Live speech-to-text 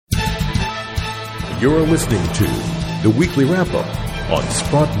You're listening to the Weekly Wrap-Up on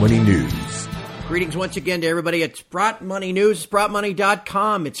Sprott Money News. Greetings once again to everybody at Sprott Money News,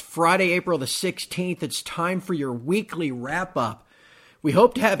 SprottMoney.com. It's Friday, April the 16th. It's time for your weekly wrap-up. We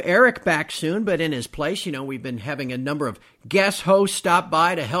hope to have Eric back soon, but in his place, we've been having a number of guest hosts stop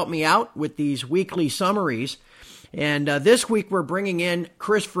by to help me out with these weekly summaries. And this week we're bringing in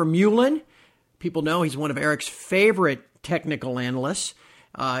Chris Vermeulen. People know he's one of Eric's favorite technical analysts.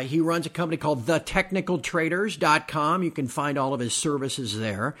 He runs a company called thetechnicaltraders.com. You can find all of his services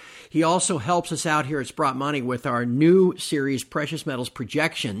there. He also helps us out here at Sprott Money with our new series, Precious Metals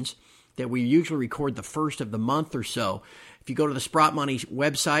Projections, that we usually record the first of the month or so. If you go to the Sprott Money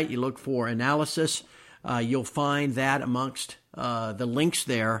website, you look for analysis, you'll find that amongst the links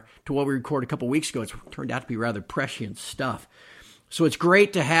there to what we recorded a couple weeks ago. It's turned out to be rather prescient stuff. So it's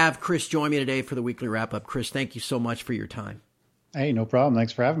great to have Chris join me today for the weekly wrap-up. Chris, thank you so much for your time. Hey, no problem.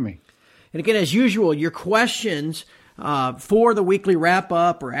 Thanks for having me. And again, as usual, your questions for the weekly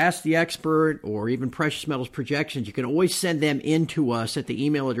wrap-up or Ask the Expert or even Precious Metals Projections, you can always send them in to us at the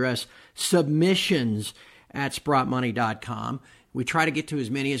email address submissions@sprottmoney.com. We try to get to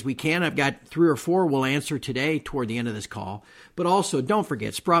as many as we can. I've got 3 or 4 we'll answer today toward the end of this call. But also, don't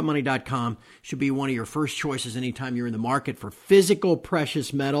forget, SprottMoney.com should be one of your first choices anytime you're in the market for physical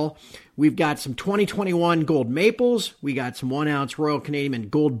precious metal. We've got some 2021 gold maples. We got some 1-ounce Royal Canadian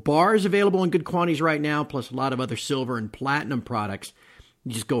Mint gold bars available in good quantities right now, plus a lot of other silver and platinum products.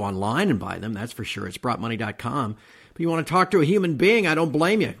 You just go online and buy them, that's for sure, at SprottMoney.com. But you want to talk to a human being, I don't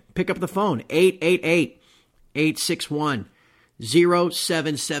blame you. Pick up the phone,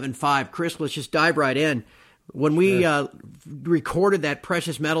 888-861-0775. Chris, let's just dive right in. When we recorded that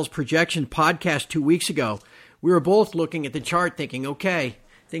Precious Metals Projection podcast 2 weeks ago, we were both looking at the chart thinking, okay,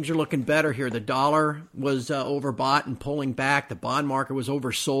 things are looking better here. The dollar was overbought and pulling back. The bond market was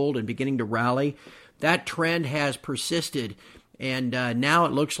oversold and beginning to rally. That trend has persisted, and now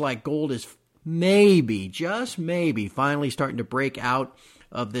it looks like gold is maybe, just maybe, finally starting to break out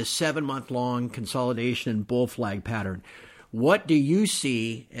of this 7-month-long consolidation and bull flag pattern. What do you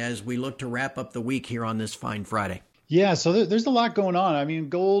see as we look to wrap up the week here on this fine Friday? Yeah, so there's a lot going on. I mean,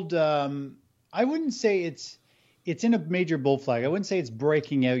 gold, I wouldn't say it's in a major bull flag. I wouldn't say it's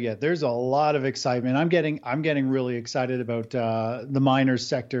breaking out yet. There's a lot of excitement. I'm getting really excited about the miners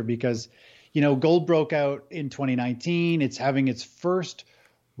sector because, gold broke out in 2019. It's having its first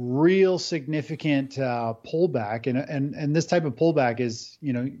real significant pullback, and this type of pullback is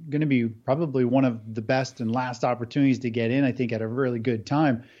going to be probably one of the best and last opportunities to get in, I think, at a really good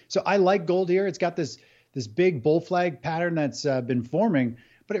time. So I like gold here. It's got this big bull flag pattern that's been forming,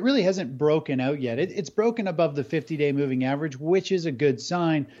 but it really hasn't broken out yet. It's broken above the 50-day moving average, which is a good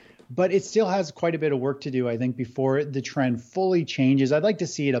sign, but it still has quite a bit of work to do, I think, before the trend fully changes. I'd like to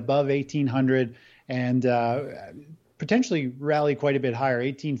see it above 1800 and potentially rally quite a bit higher,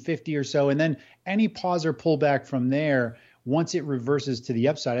 1850 or so. And then any pause or pullback from there, once it reverses to the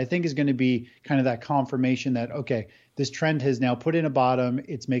upside, I think is going to be kind of that confirmation that, okay, this trend has now put in a bottom.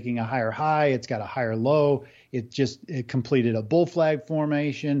 It's making a higher high. It's got a higher low. It completed a bull flag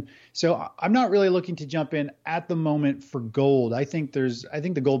formation. So I'm not really looking to jump in at the moment for gold. I think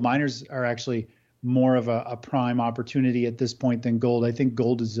the gold miners are actually more of a prime opportunity at this point than gold. I think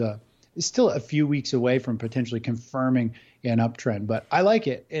gold is still a few weeks away from potentially confirming an uptrend, but I like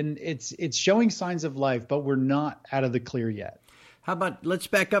it, and it's showing signs of life, but we're not out of the clear yet. How about let's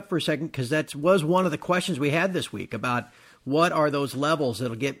back up for a second, because that was one of the questions we had this week about what are those levels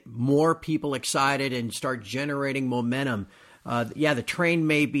that'll get more people excited and start generating momentum. The train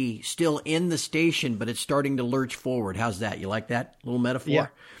may be still in the station, but it's starting to lurch forward. How's that? You like that little metaphor?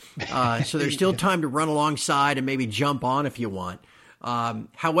 Yeah. So there's still time to run alongside and maybe jump on if you want.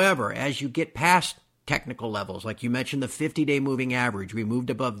 However, as you get past technical levels, like you mentioned, the 50-day moving average, we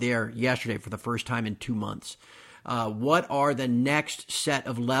moved above there yesterday for the first time in 2 months. What are the next set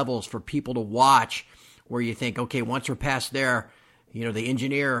of levels for people to watch where you think, okay, once we're past there, the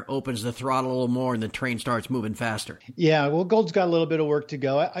engineer opens the throttle a little more and the train starts moving faster? Yeah, well, gold's got a little bit of work to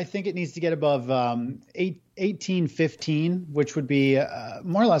go. I think it needs to get above 1815, which would be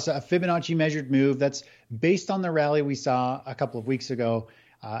more or less a Fibonacci measured move. That's based on the rally we saw a couple of weeks ago.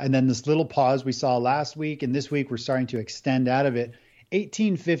 And then this little pause we saw last week, and this week we're starting to extend out of it.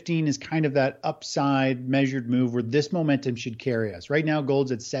 1815 is kind of that upside measured move where this momentum should carry us. Right now,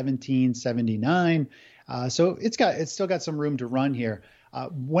 gold's at 1779. So it's still got some room to run here.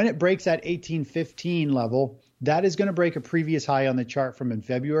 When it breaks that 1815 level, that is going to break a previous high on the chart from in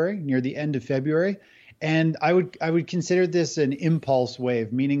February, near the end of February. And I would consider this an impulse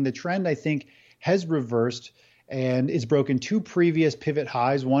wave, meaning the trend, I think, has reversed. and it's broken two previous pivot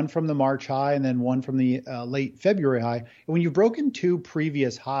highs, one from the March high and then one from the late February high. And when you've broken two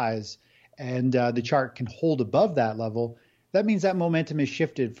previous highs and the chart can hold above that level, that means that momentum has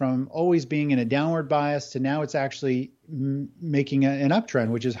shifted from always being in a downward bias to now it's actually making an uptrend,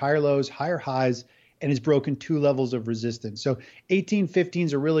 which is higher lows, higher highs, and it's broken two levels of resistance. So 1815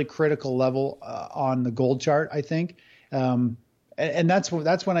 is a really critical level on the gold chart, I think. And that's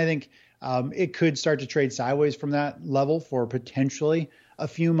when I think it could start to trade sideways from that level for potentially a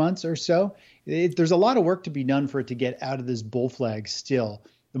few months or so. There's a lot of work to be done for it to get out of this bull flag still.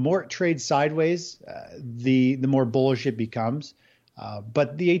 The more it trades sideways, the more bullish it becomes.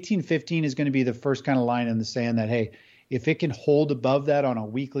 But the 1815 is going to be the first kind of line in the sand that, hey, if it can hold above that on a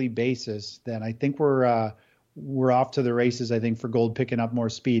weekly basis, then I think we're off to the races, I think, for gold picking up more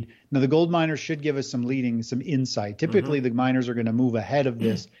speed. Now, the gold miners should give us some insight. Typically, the miners are going to move ahead of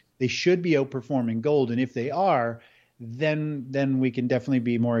this. They should be outperforming gold. And if they are, then we can definitely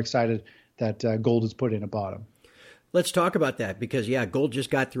be more excited that gold has put in a bottom. Let's talk about that because, gold just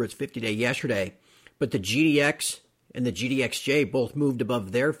got through its 50-day yesterday, but the GDX and the GDXJ both moved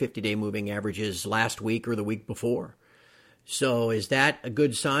above their 50-day moving averages last week or the week before. So is that a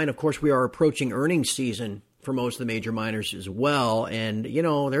good sign? Of course, we are approaching earnings season for most of the major miners as well. And,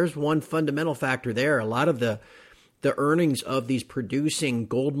 there's one fundamental factor there. A lot of the earnings of these producing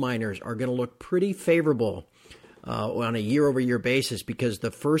gold miners are going to look pretty favorable on a year-over-year basis because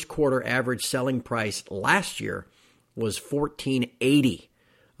the first quarter average selling price last year was $1,480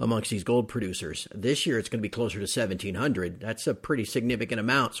 amongst these gold producers. This year, it's going to be closer to $1,700. That's a pretty significant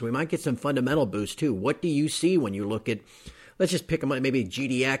amount. So we might get some fundamental boost too. What do you see when you look at, let's just pick them up, maybe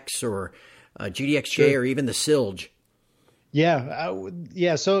GDX or GDXJ or even the SILJ? Yeah.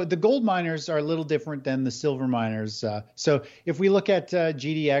 So the gold miners are a little different than the silver miners. So if we look at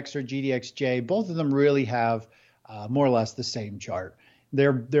GDX or GDXJ, both of them really have more or less the same chart.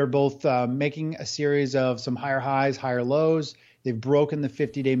 They're both making a series of some higher highs, higher lows. They've broken the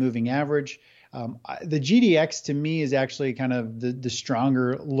 50-day moving average. The GDX to me is actually kind of the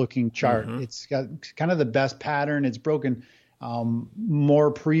stronger looking chart. It's got kind of the best pattern. It's broken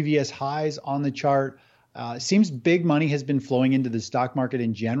more previous highs on the chart. Seems big money has been flowing into the stock market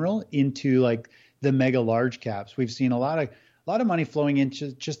in general, into like the mega large caps. We've seen a lot of money flowing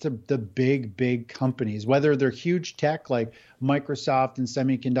into just the big companies, whether they're huge tech like Microsoft and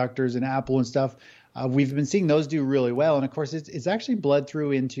semiconductors and Apple and stuff. We've been seeing those do really well. And of course, it's actually bled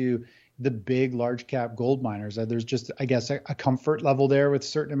through into the big large cap gold miners. There's just, I guess, a comfort level there with a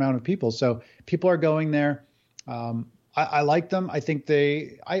certain amount of people. So people are going there. I like them. I think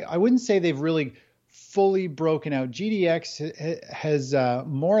I wouldn't say they've really fully broken out. GDX has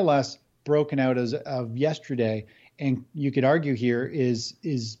more or less broken out as of yesterday. And you could argue here is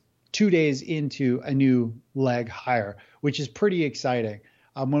 2 days into a new leg higher, which is pretty exciting.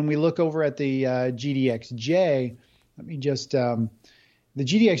 When we look over at the GDXJ, let me just the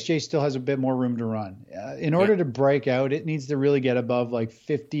GDXJ still has a bit more room to run. In order to break out, it needs to really get above like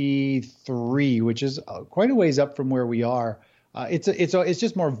 53, which is quite a ways up from where we are. It's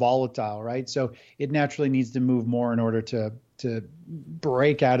just more volatile, right? So it naturally needs to move more in order to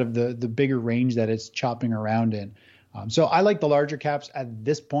break out of the bigger range that it's chopping around in. So I like the larger caps at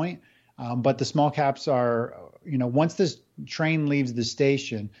this point, but the small caps are, once this train leaves the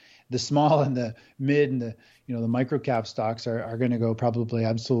station, the small and the mid and the micro cap stocks are going to go probably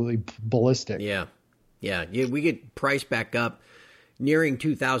absolutely ballistic. Yeah. We get priced back up nearing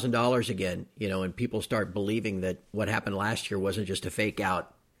 $2,000 again, and people start believing that what happened last year wasn't just a fake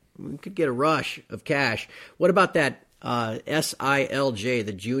out. We could get a rush of cash. What about that SILJ,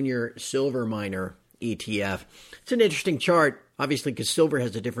 the Junior Silver Miner ETF? It's an interesting chart, obviously, because silver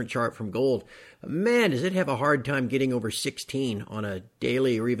has a different chart from gold. Man, does it have a hard time getting over 16 on a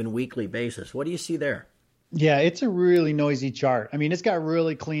daily or even weekly basis. What do you see there? Yeah, it's a really noisy chart. I mean, it's got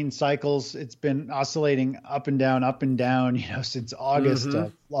really clean cycles. It's been oscillating up and down, since August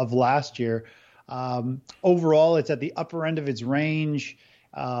of last year. Overall, it's at the upper end of its range.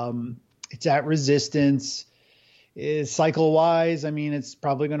 It's at resistance. Cycle wise, I mean, it's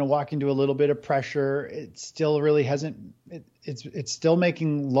probably going to walk into a little bit of pressure. It still really hasn't. It's still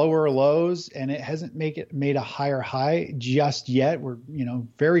making lower lows, and it hasn't made a higher high just yet. We're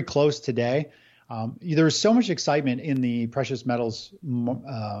very close today. There was so much excitement in the precious metals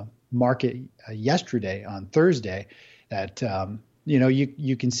market yesterday on Thursday that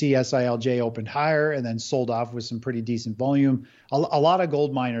you can see SILJ opened higher and then sold off with some pretty decent volume. A lot of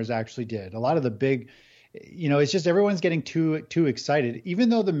gold miners actually did. A lot of the big. It's just everyone's getting too excited, even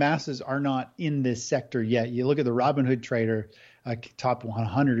though the masses are not in this sector yet. You look at the Robinhood trader, top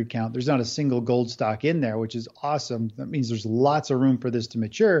 100 account. There's not a single gold stock in there, which is awesome. That means there's lots of room for this to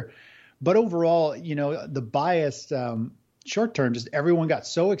mature. But overall, the biased short term, just everyone got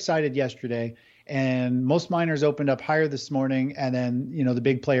so excited yesterday, and most miners opened up higher this morning, and then the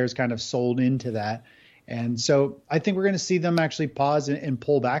big players kind of sold into that. And so I think we're going to see them actually pause and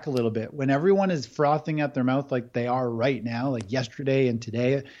pull back a little bit. When everyone is frothing at their mouth like they are right now, like yesterday and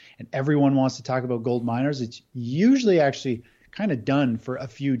today, and everyone wants to talk about gold miners, it's usually actually kind of done for a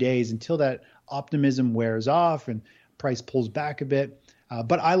few days until that optimism wears off and price pulls back a bit.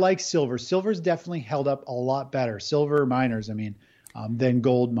 But I like silver. Silver's definitely held up a lot better. Silver miners, than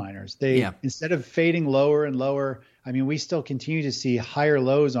gold miners. Instead of fading lower and lower, we still continue to see higher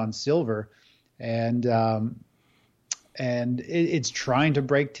lows on silver. And it's trying to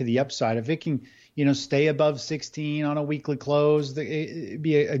break to the upside. If it can, stay above 16 on a weekly close, it'd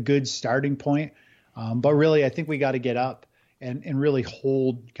be a good starting point. But really, I think we got to get up and really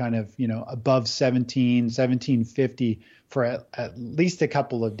hold kind of, above 1750 for at least a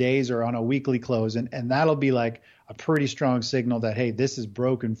couple of days or on a weekly close. And that'll be like a pretty strong signal that, hey, this is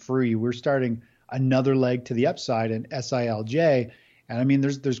broken free. We're starting another leg to the upside in SILJ. And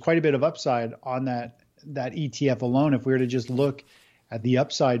there's quite a bit of upside on that ETF alone. If we were to just look at the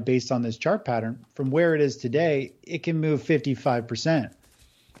upside based on this chart pattern, from where it is today, it can move 55%.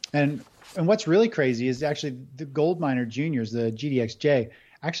 And what's really crazy is actually the gold miner juniors, the GDXJ,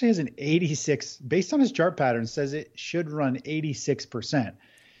 actually has an 86, based on his chart pattern, says it should run 86%.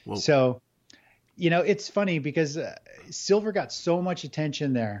 Whoa. So, it's funny because silver got so much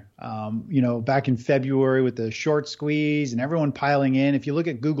attention there, back in February with the short squeeze and everyone piling in. If you look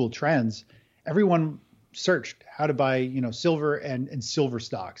at Google Trends, everyone searched how to buy, silver and silver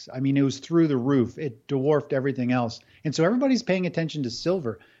stocks. It was through the roof. It dwarfed everything else. And so everybody's paying attention to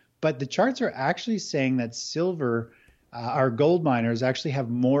silver. But the charts are actually saying that silver, our gold miners, actually have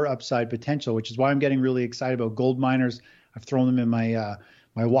more upside potential, which is why I'm getting really excited about gold miners. I've thrown them in my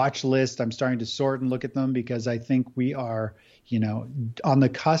watch list. I'm starting to sort and look at them because I think we are, on the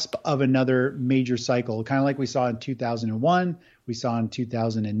cusp of another major cycle, kind of like we saw in 2001, we saw in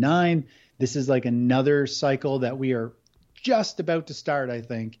 2009. This is like another cycle that we are just about to start, I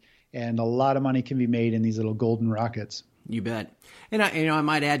think, and a lot of money can be made in these little golden rockets. You bet. And I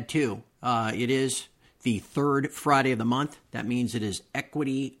might add too, it is the third Friday of the month. That means it is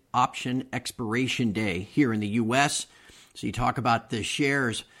equity option expiration day here in the U.S. So you talk about the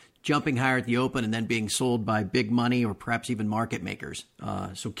shares jumping higher at the open and then being sold by big money or perhaps even market makers.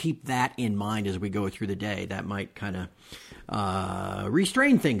 So keep that in mind as we go through the day. That might kind of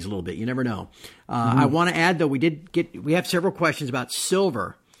restrain things a little bit. You never know. I want to add, though, we have several questions about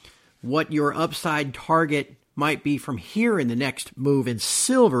silver, what your upside target might be from here in the next move in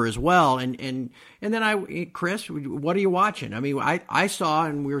silver as well. And then Chris, what are you watching? I saw,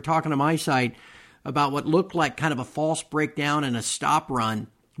 and we were talking to my site about what looked like kind of a false breakdown and a stop run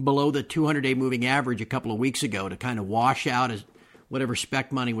below the 200-day moving average a couple of weeks ago to kind of wash out as whatever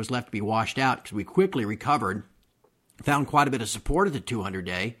spec money was left to be washed out, because we quickly recovered, found quite a bit of support at the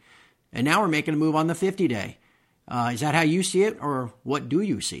 200-day, and now we're making a move on the 50-day. Is that how you see it, or what do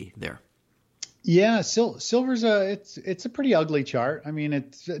you see there? Yeah, silver's it's a pretty ugly chart.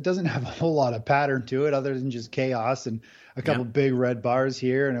 It doesn't have a whole lot of pattern to it other than just chaos and a couple big red bars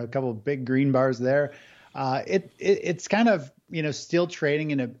here and a couple of big green bars there. It's kind of, still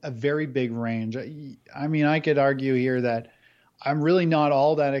trading in a very big range. I could argue here that I'm really not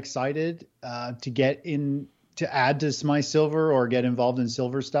all that excited to add to my silver or get involved in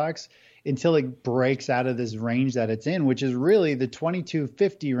silver stocks until it breaks out of this range that it's in, which is really the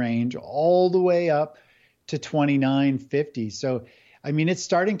 2250 range all the way up to 2950. So, it's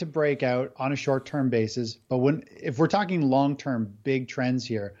starting to break out on a short-term basis. But if we're talking long-term big trends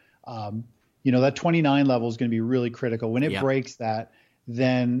here, that 29 level is going to be really critical. When it breaks that,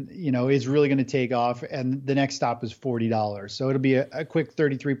 then, it's really going to take off. And the next stop is $40. So it'll be a quick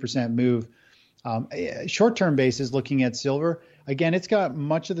 33% move. Short-term basis, looking at silver, again, it's got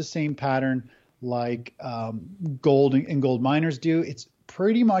much of the same pattern like gold and gold miners do. It's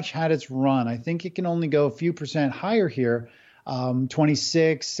pretty much had its run. I think it can only go a few percent higher here,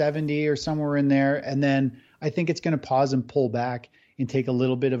 26, 70 or somewhere in there. And then I think it's going to pause and pull back and take a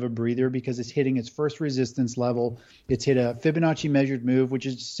little bit of a breather because it's hitting its first resistance level. It's hit a Fibonacci measured move, which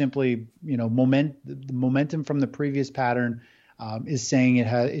is simply, the momentum from the previous pattern is saying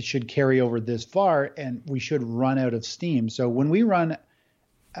it should carry over this far, and we should run out of steam. So when we run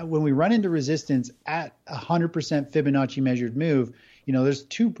into resistance at 100% Fibonacci measured move, there's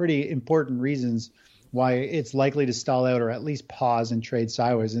two pretty important reasons why it's likely to stall out or at least pause and trade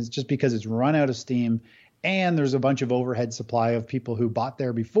sideways. And it's just because it's run out of steam and there's a bunch of overhead supply of people who bought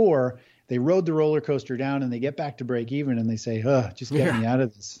there before. They rode the roller coaster down and they get back to break even and they say, just get me out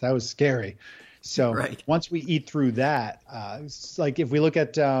of this. That was scary. So once we eat through that, it's like if we look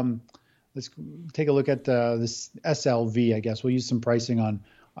at, let's take a look at this SLV, I guess. We'll use some pricing on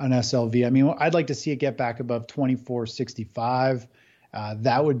SLV. I mean, I'd like to see it get back above 24.65.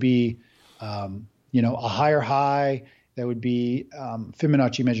 That would be, a higher high. That would be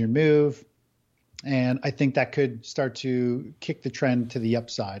Fibonacci measured move. And I think that could start to kick the trend to the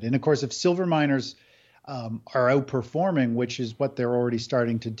upside. And of course, if silver miners are outperforming, which is what they're already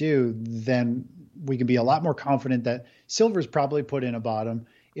starting to do, then we can be a lot more confident that silver's probably put in a bottom.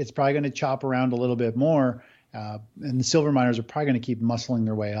 It's probably going to chop around a little bit more. And the silver miners are probably going to keep muscling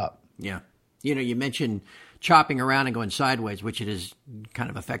their way up. Yeah. You mentioned chopping around and going sideways, which it is kind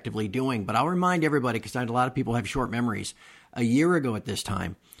of effectively doing. But I'll remind everybody, because a lot of people have short memories. A year ago at this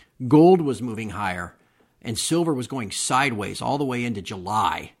time, gold was moving higher and silver was going sideways all the way into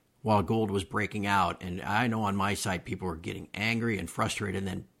July while gold was breaking out. And I know on my side, people were getting angry and frustrated. And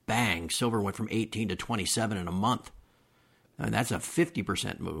then bang, silver went from 18 to 27 in a month. And that's a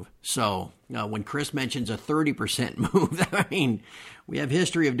 50% move. So when Chris mentions a 30% move, I mean, we have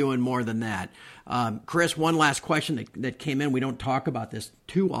history of doing more than that. Chris, one last question that came in. We don't talk about this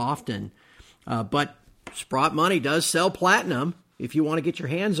too often, but Sprott Money does sell platinum. If you want to get your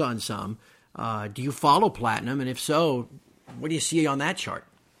hands on some, do you follow platinum? And if so, what do you see on that chart?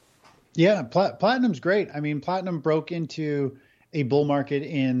 Yeah, platinum's great. I mean, platinum broke into a bull market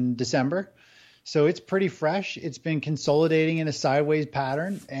in December. So it's pretty fresh. It's been consolidating in a sideways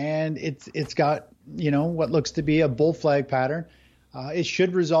pattern, and it's got, what looks to be a bull flag pattern. It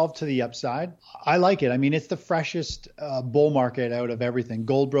should resolve to the upside. I like it. I mean, it's the freshest bull market out of everything.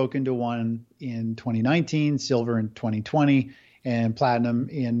 Gold broke into one in 2019, silver in 2020. And platinum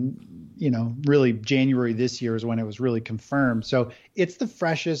in, really January this year is when it was really confirmed. So it's the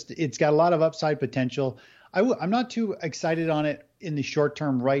freshest. It's got a lot of upside potential. I'm not too excited on it in the short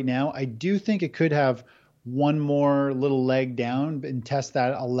term right now. I do think it could have one more little leg down and test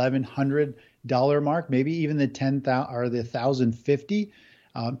that $1,100 mark, maybe even the 10,000 or the 1,050.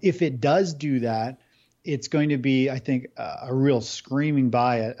 If it does do that, it's going to be, I think, a real screaming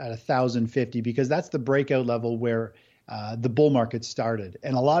buy at 1,050, because that's the breakout level where the bull market started.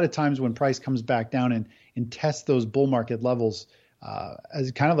 And a lot of times when price comes back down and tests those bull market levels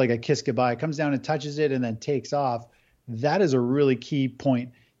as kind of like a kiss goodbye, it comes down and touches it and then takes off. That is a really key point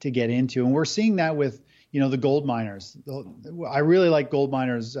to get into. And we're seeing that with, the gold miners. I really like gold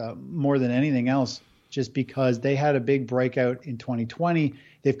miners more than anything else, just because they had a big breakout in 2020.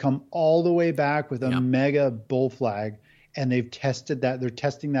 They've come all the way back with a mega bull flag. And they've tested that. They're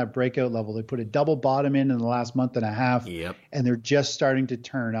testing that breakout level. They put a double bottom in the last month and a half, and they're just starting to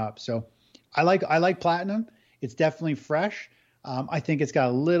turn up. So I like platinum. It's definitely fresh. I think it's got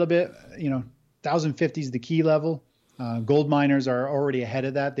a little bit, 1,050 is the key level. Gold miners are already ahead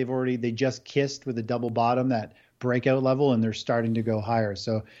of that. They just kissed with a double bottom, that breakout level, and they're starting to go higher.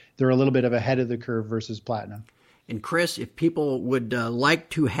 So they're a little bit of ahead of the curve versus platinum. And Chris, if people would like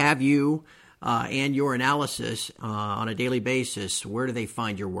to have you and your analysis on a daily basis, where do they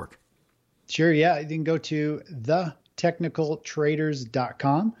find your work? Sure, yeah. You can go to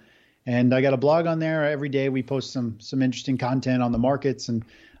thetechnicaltraders.com. And I got a blog on there. Every day we post some interesting content on the markets. And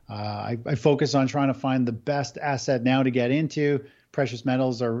I focus on trying to find the best asset now to get into. Precious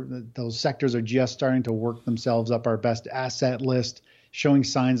metals, those sectors are just starting to work themselves up our best asset list, showing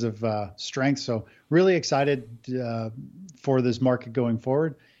signs of strength. So really excited for this market going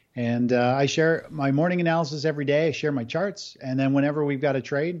forward. And I share my morning analysis every day. I share my charts. And then whenever we've got a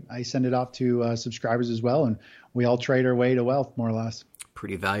trade, I send it off to subscribers as well. And we all trade our way to wealth, more or less.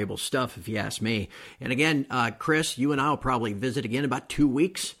 Pretty valuable stuff, if you ask me. And again, Chris, you and I will probably visit again in about 2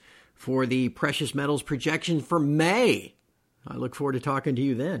 weeks for the precious metals projection for May. I look forward to talking to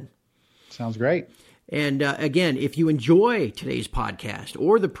you then. Sounds great. And again, if you enjoy today's podcast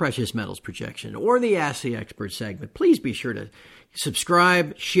or the precious metals projection or the Ask the Expert segment, please be sure to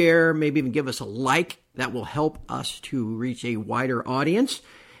subscribe, share, maybe even give us a like. That will help us to reach a wider audience.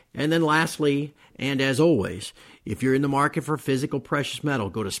 And then lastly, and as always, if you're in the market for physical precious metal,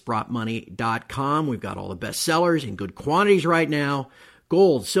 go to SprottMoney.com. We've got all the best sellers in good quantities right now.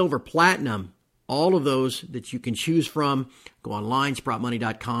 Gold, silver, platinum, all of those that you can choose from. Go online,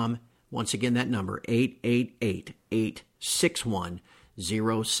 SprottMoney.com. Once again, that number,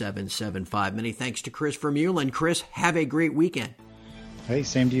 888-861-0775. Many thanks to Chris Vermeulen. Chris, have a great weekend. Hey,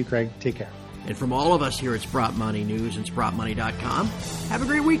 same to you, Craig. Take care. And from all of us here at Sprott Money News and SprottMoney.com, have a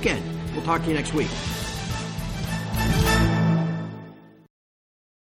great weekend. We'll talk to you next week.